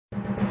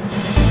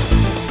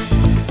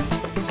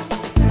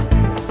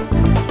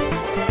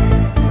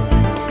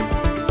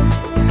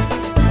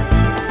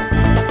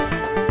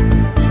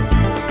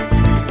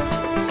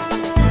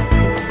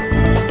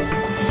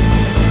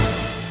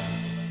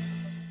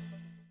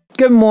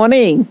Good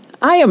morning.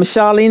 I am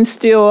Charlene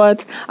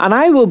Stewart, and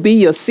I will be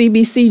your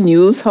CBC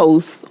News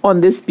host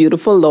on this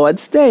beautiful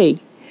Lord's Day.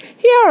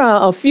 Here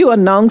are a few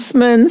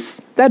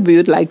announcements that we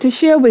would like to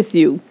share with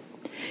you.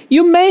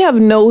 You may have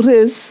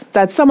noticed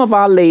that some of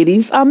our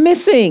ladies are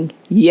missing.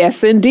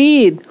 Yes,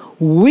 indeed.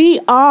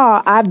 We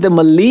are at the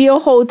Malia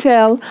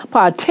Hotel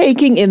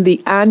partaking in the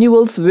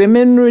annual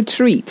Women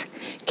Retreat.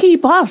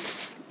 Keep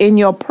us in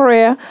your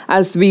prayer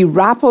as we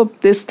wrap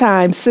up this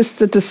time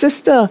sister to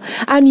sister.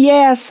 And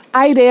yes,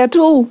 I there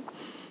too.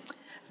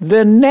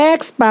 The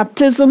next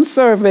baptism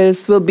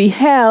service will be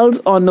held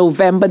on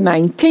November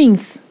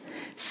 19th.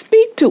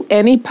 Speak to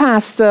any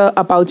pastor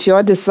about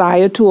your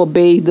desire to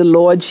obey the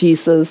Lord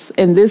Jesus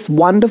in this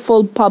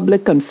wonderful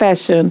public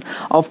confession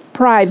of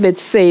private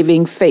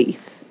saving faith.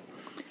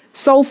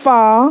 So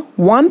far,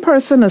 one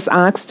person is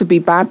asked to be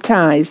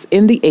baptized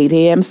in the 8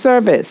 a.m.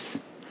 service.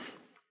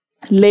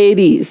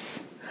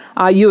 Ladies,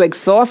 are you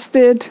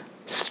exhausted,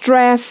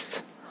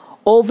 stressed,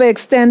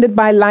 overextended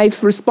by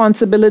life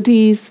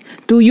responsibilities?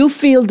 Do you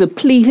feel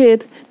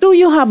depleted? Do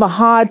you have a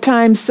hard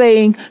time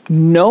saying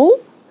no?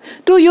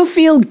 Do you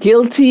feel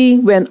guilty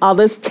when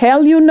others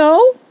tell you no?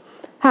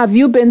 Have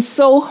you been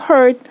so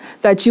hurt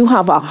that you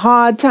have a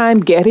hard time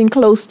getting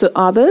close to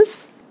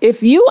others?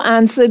 If you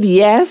answered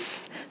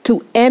yes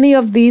to any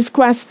of these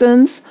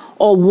questions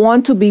or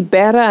want to be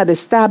better at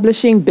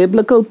establishing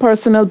biblical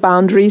personal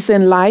boundaries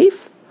in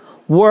life,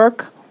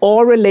 work,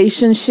 or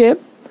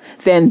relationship,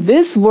 then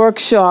this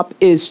workshop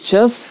is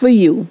just for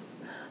you.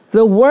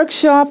 The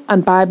workshop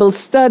and Bible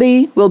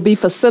study will be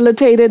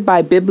facilitated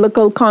by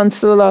Biblical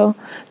Counselor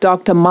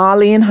Dr.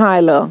 Marlene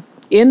Heiler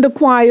in the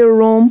choir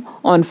room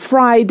on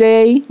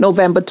Friday,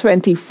 November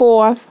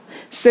 24th,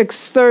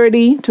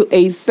 6:30 to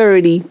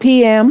 8:30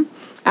 p.m.,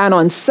 and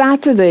on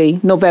Saturday,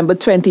 November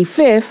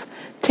 25th,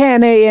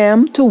 10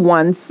 a.m. to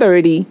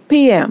 1:30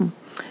 p.m.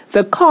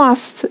 The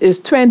cost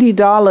is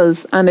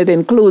 $20 and it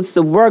includes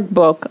the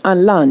workbook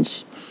and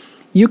lunch.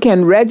 You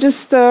can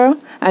register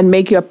and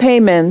make your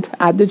payment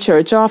at the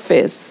church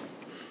office.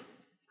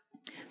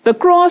 The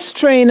cross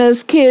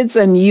trainers, kids,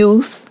 and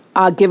youth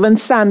are given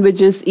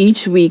sandwiches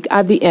each week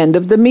at the end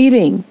of the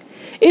meeting.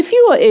 If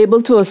you are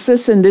able to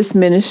assist in this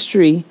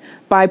ministry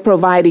by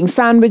providing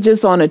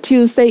sandwiches on a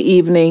Tuesday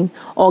evening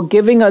or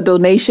giving a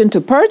donation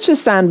to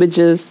purchase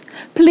sandwiches,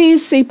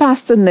 please see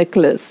Pastor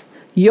Nicholas.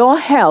 Your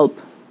help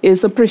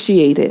is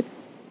appreciated.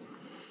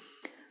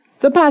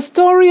 The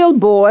Pastoral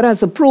Board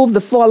has approved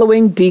the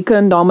following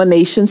deacon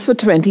nominations for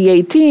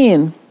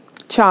 2018.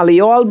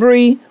 Charlie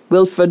Albury,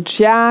 Wilford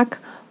Jack,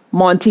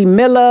 Monty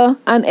Miller,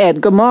 and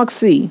Edgar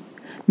Moxie.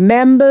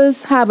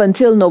 Members have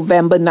until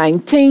November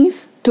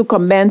 19th to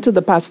comment to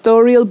the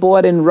Pastoral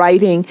Board in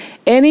writing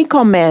any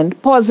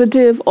comment,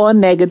 positive or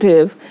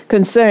negative,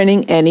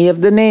 concerning any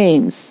of the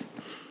names.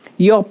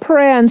 Your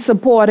prayer and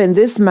support in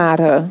this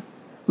matter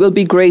will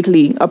be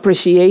greatly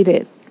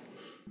appreciated.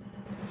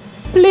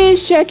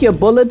 Please check your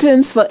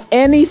bulletins for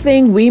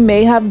anything we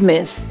may have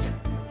missed.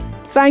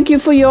 Thank you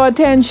for your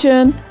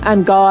attention,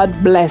 and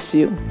God bless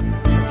you.